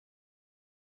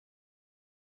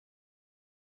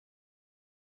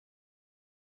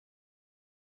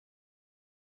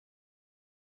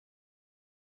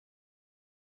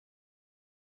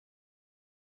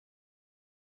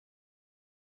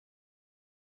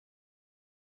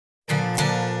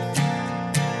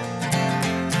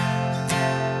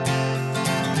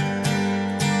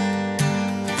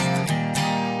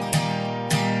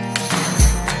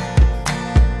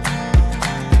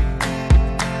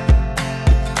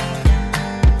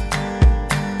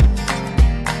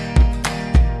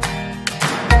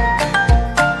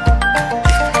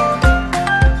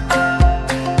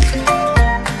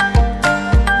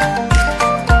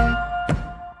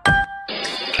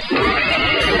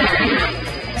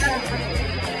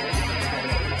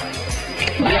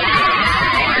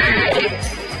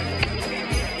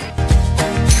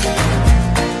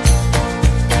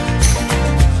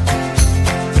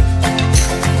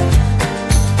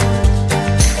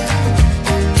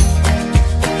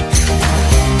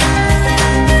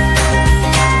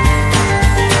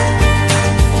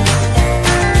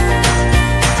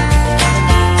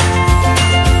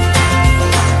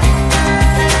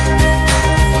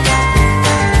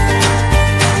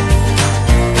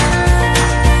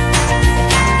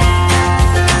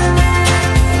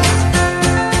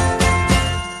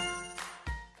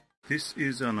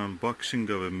is an unboxing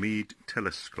of a Meade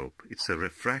telescope. It's a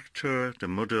refractor. The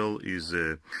model is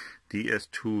a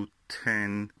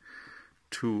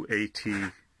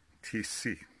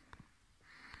DS-2102AT-TC.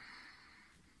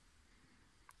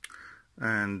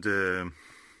 And the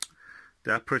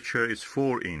aperture is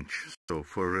 4-inch. So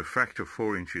for a refractor,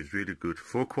 4-inch is really good.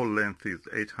 Focal length is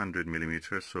 800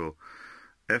 millimeters. So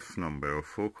F number or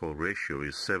focal ratio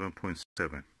is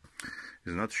 7.7.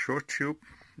 It's not short tube,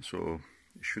 so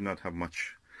it should not have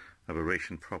much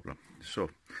aberration problem. So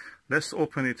let's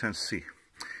open it and see.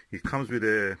 It comes with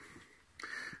a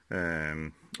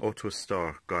auto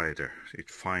star guider. It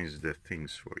finds the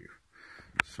things for you,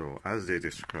 so as they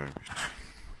describe it.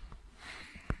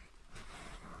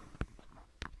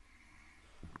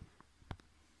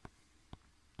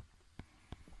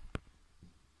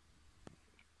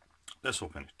 Let's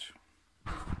open it.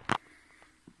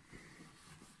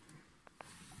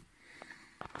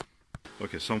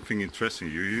 Okay, something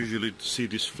interesting. You usually see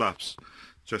these flaps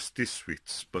just this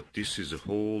width, but this is a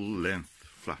whole length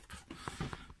flap,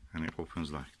 and it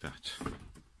opens like that,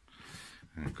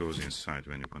 and it goes inside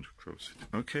when you want to close it.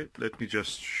 Okay, let me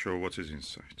just show what is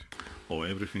inside. Oh,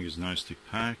 everything is nicely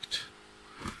packed,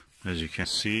 as you can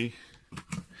see.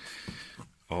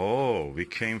 Oh, we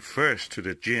came first to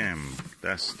the gem.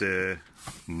 That's the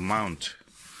mount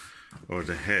or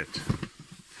the head.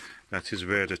 That is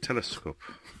where the telescope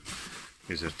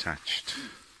is attached.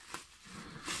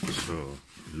 So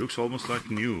it looks almost like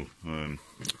new.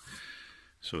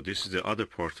 So this is the other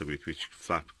part of it, which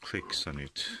flap clicks on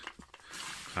it,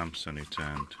 clamps on it,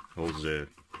 and holds the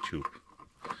tube.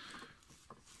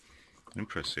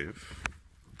 Impressive.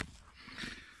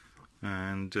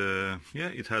 And yeah,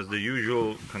 it has the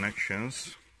usual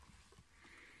connections,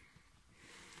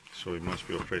 so it must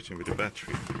be operating with a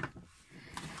battery.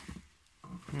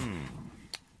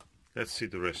 Let's see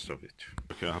the rest of it.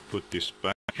 Okay, I'll put this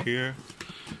back here,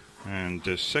 and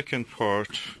the second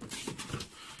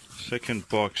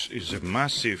box is a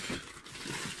massive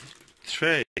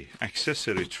tray,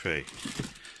 accessory tray.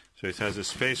 So it has a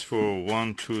space for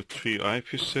 1, 2, 3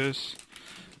 eyepieces,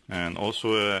 and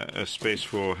also a space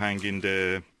for hanging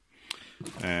the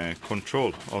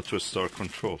control, auto star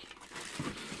control.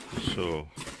 So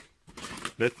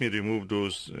let me remove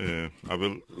those. I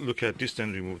will look at this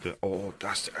and remove the. Oh,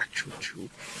 that's the actual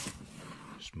tube.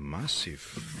 It's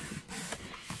massive.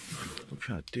 Look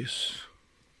at this.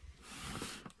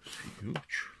 It's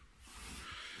huge.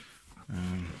 Let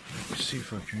me see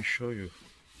if I can show you.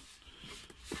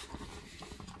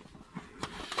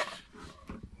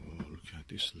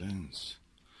 This lens,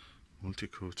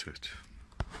 multi-coated.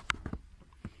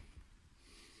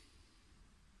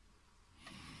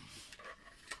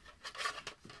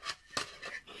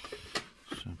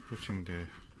 So I'm putting the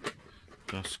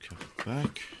dust cap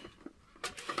back.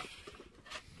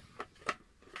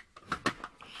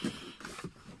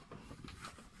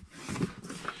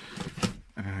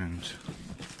 And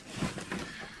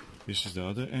this is the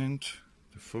other end,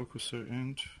 the focuser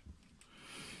end.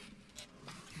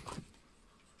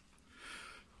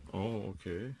 Oh,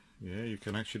 okay. Yeah, you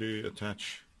can actually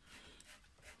attach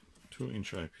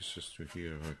 2-inch eyepieces to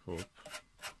here, I hope.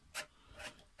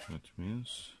 That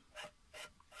means...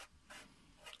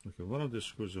 Okay, one of the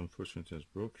screws unfortunately has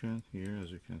broken here,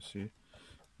 as you can see.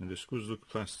 And the screws look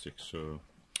plastic, so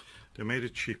they made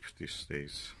it cheap these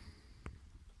days.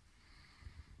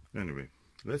 Anyway,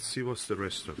 let's see what's the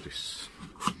rest of this.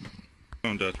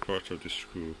 On that part of the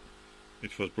screw,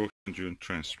 it was broken during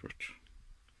transport.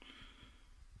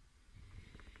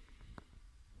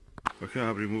 Okay,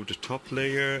 I've removed the top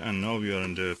layer, and now we are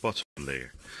on the bottom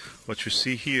layer. What you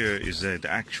see here is the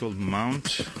actual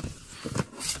mount,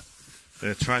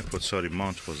 the tripod, sorry,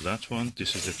 mount was that one.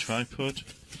 This is the tripod,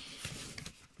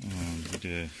 with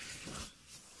the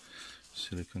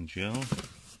silicone gel.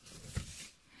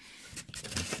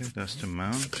 Okay, that's the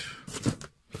mount,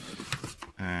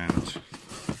 and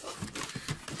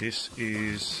this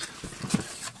is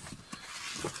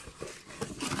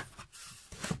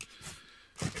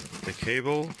the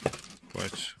cable,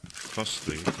 quite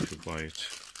costly if you buy it.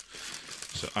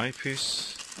 It's an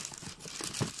eyepiece.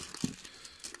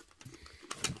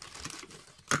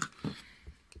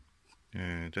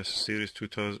 That's a series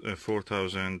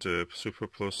 4000 Super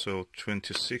Plus cell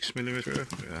 26 millimeter,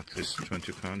 at least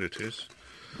 20 pound it is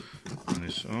on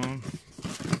its own.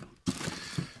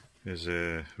 There's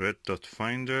a red dot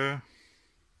finder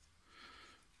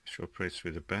which operates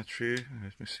with a battery.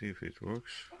 Let me see if it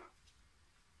works.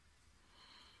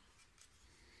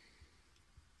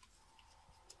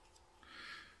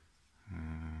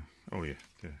 Oh yeah,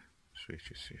 the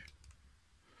switch is here.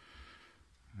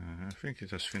 I think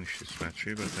it has finished its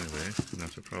battery, but anyway,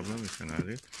 not a problem, we can add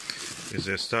it. Is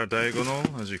a star diagonal,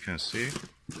 as you can see.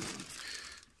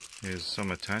 Here's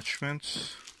some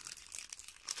attachments.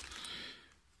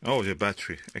 Oh, the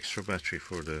battery, extra battery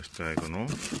for the diagonal.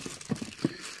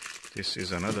 This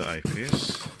is another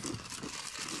eyepiece.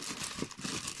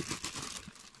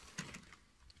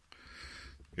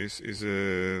 This is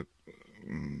a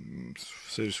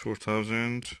Series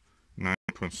 4000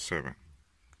 9.7.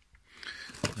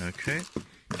 Okay,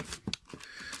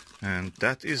 and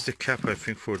that is the cap, I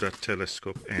think, for that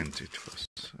telescope end. It was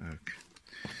okay,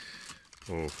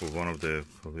 or for one of the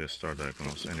probably star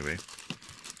diagonals. Anyway,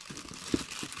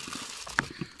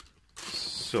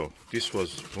 so this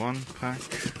was one pack.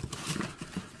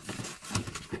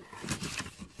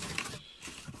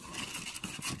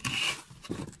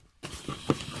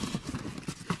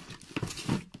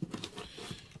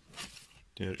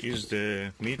 There is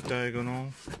the Meade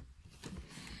diagonal.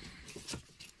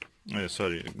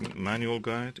 Sorry, manual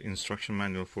guide, instruction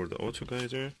manual for the auto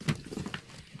guider.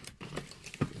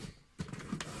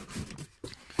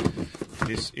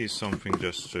 This is something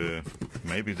just,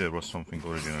 maybe there was something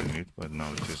original in it, but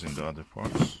now it is in the other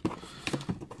parts.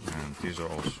 And these are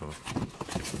also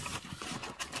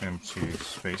empty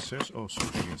spaces. Oh,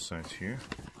 something inside here.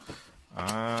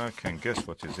 I can guess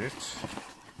what is it.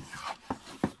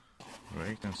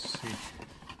 Wait and see.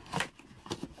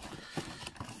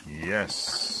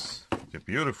 Yes, the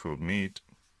beautiful Meade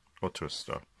Auto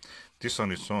Star. This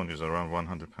on its own is around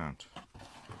 £100,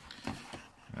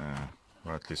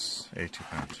 or at least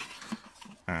 £80.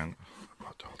 And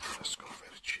got all the telescope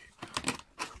very cheap.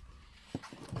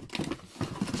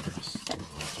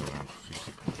 That's around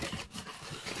 £50.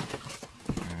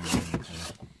 And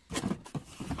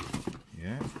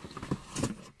yeah,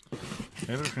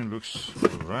 everything looks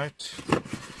right.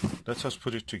 Let us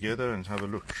put it together and have a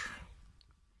look.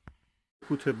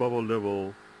 Put a bubble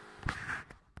level.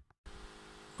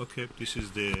 Okay, this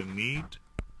is the Meade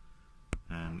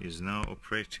and is now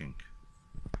operating.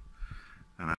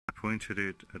 And I pointed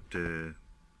it at the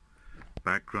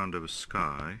background of a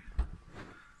sky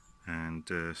and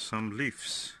some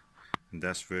leaves. And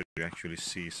that's where you actually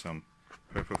see some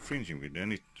purple fringing with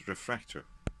any refractor.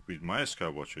 With my sky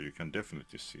watcher, you can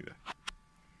definitely see that.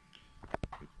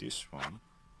 With this one,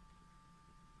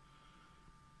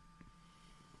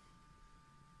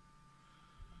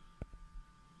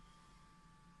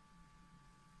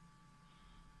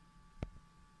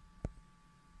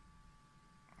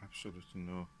 absolutely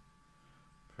no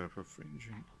purple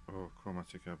fringing or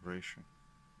chromatic aberration.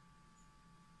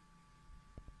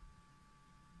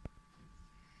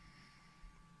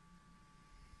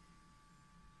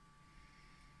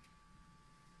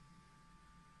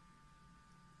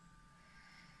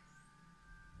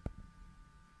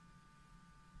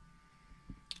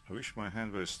 I wish my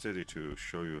hand were steady to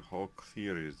show you how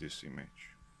clear is this image.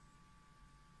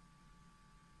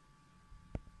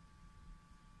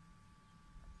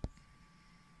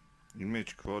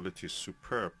 Image quality is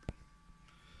superb.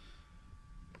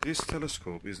 This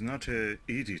telescope is not a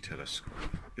ED telescope,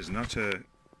 it's not a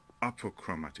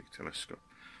apochromatic telescope,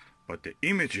 but the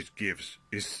image it gives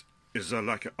is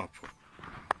like an apo.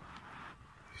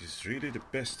 It's really the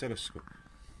best telescope.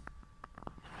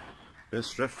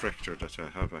 Best refractor that I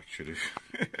have actually.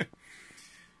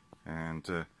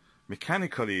 And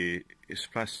mechanically it's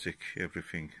plastic,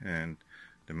 everything, and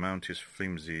the mount is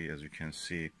flimsy, as you can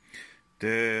see.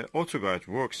 The auto guide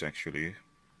works actually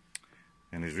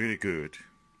and is really good,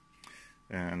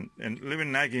 and little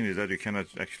nagging is that you cannot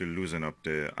actually loosen up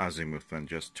the azimuth and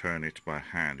just turn it by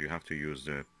hand. You have to use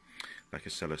the, like a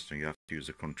Celestine, you have to use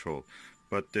the control,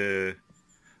 but the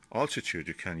altitude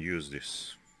you can use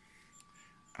this.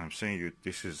 I'm saying you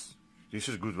this is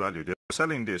good value. They're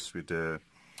selling this with in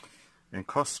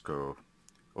Costco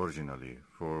originally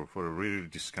for a really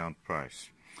discount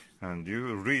price, and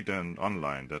you read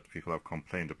online that people have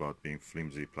complained about being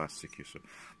flimsy, plasticky, so,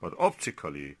 but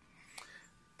optically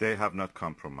they have not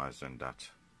compromised on that.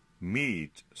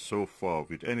 Meade, so far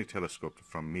with any telescope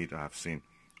from Meade I have seen,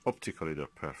 optically they're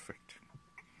perfect.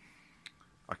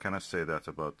 I cannot say that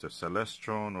about the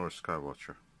Celestron or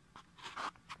Skywatcher.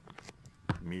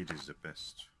 Meade is the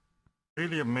best.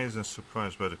 Really amazed and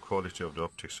surprised by the quality of the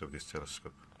optics of this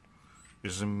telescope.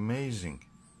 It's amazing.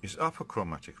 It's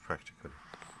apochromatic practically.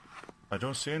 I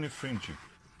don't see any fringing,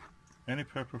 any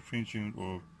purple fringing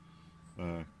or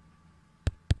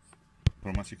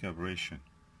chromatic aberration.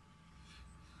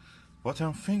 What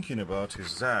I'm thinking about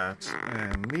is that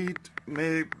Meade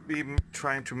may be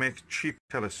trying to make cheap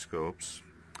telescopes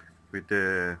with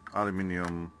the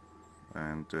aluminium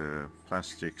and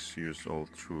plastics used all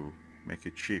through, make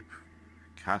it cheap,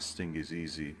 casting is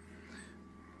easy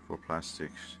for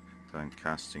plastics than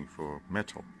casting for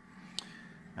metal,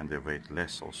 and they weight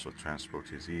less, also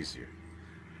transport is easier.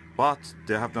 But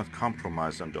they have not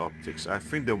compromised on the optics. I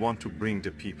think they want to bring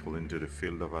the people into the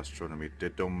field of astronomy. They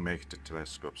don't make the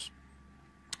telescopes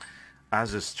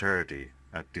as sturdy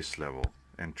at this level,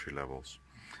 entry levels,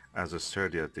 as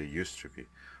sturdy as they used to be,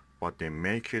 but they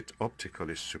make it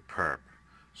optically superb.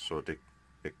 So the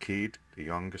kid, the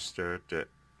youngster, the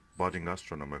budding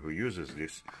astronomer who uses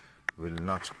this will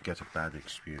not get a bad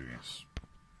experience.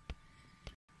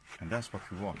 And that's what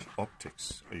we want,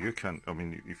 optics. You can, I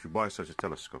mean, if you buy such a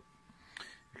telescope,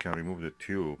 you can remove the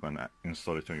tube and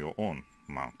install it on your own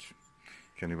mount.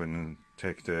 You can even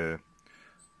take the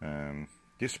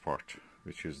this part,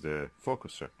 which is the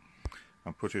focuser,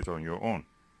 and put it on your own.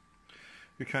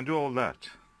 You can do all that.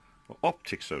 The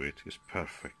optics of it is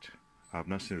perfect. I have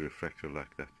not seen a refractor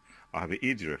like that. I have an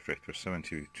Meade refractor,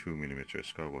 72mm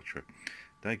Skywatcher.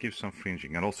 That gives some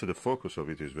fringing, and also the focus of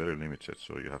it is very limited,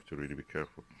 so you have to really be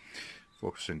careful.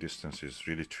 Focusing distance is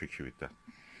really tricky with that.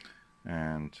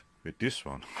 And with this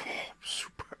one, oh,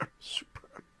 superb,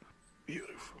 superb,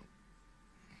 beautiful.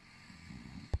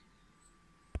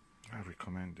 I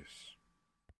recommend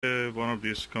this. One of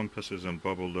these compasses and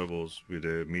bubble levels with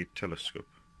a Meade telescope.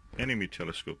 Any Meade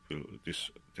telescope, this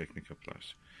technique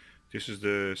applies. This is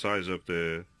the size of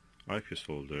the eyepiece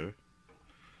holder.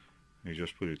 You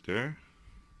just put it there.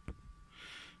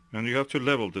 And you have to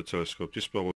level the telescope. This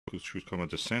bubble should come at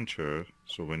the center,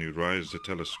 so when you rise the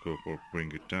telescope or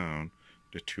bring it down,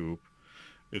 the tube,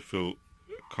 it will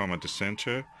come at the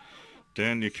center.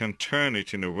 Then you can turn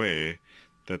it in a way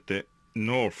that the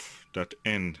north, that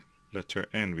N, letter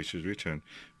N which is written,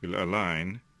 will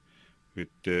align with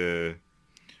the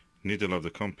needle of the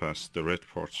compass, the red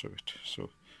parts of it. So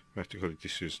practically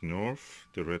this is north,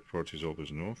 the red part is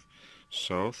always north,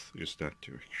 south is that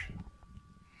direction.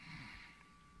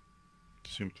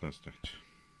 Simple as that.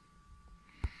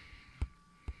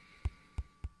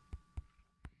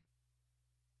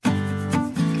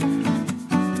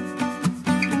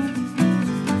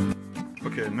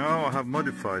 Okay, now I have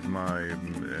modified my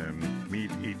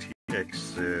Meade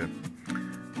ETX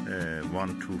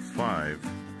 125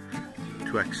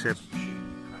 to accept.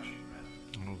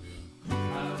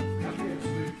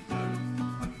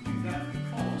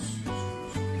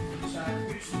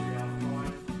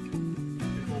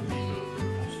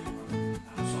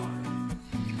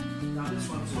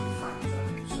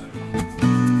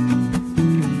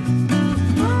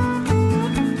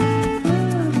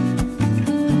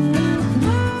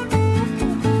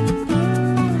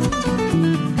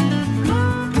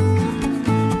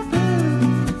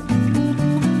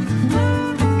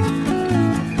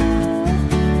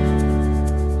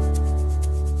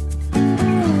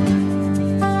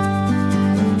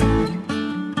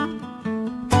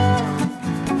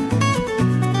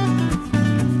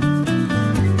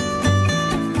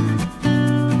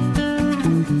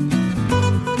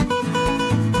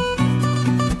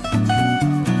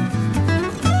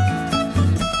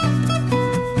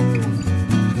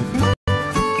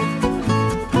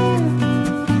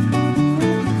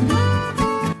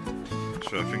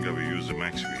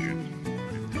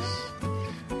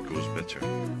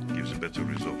 Gives a better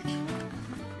result.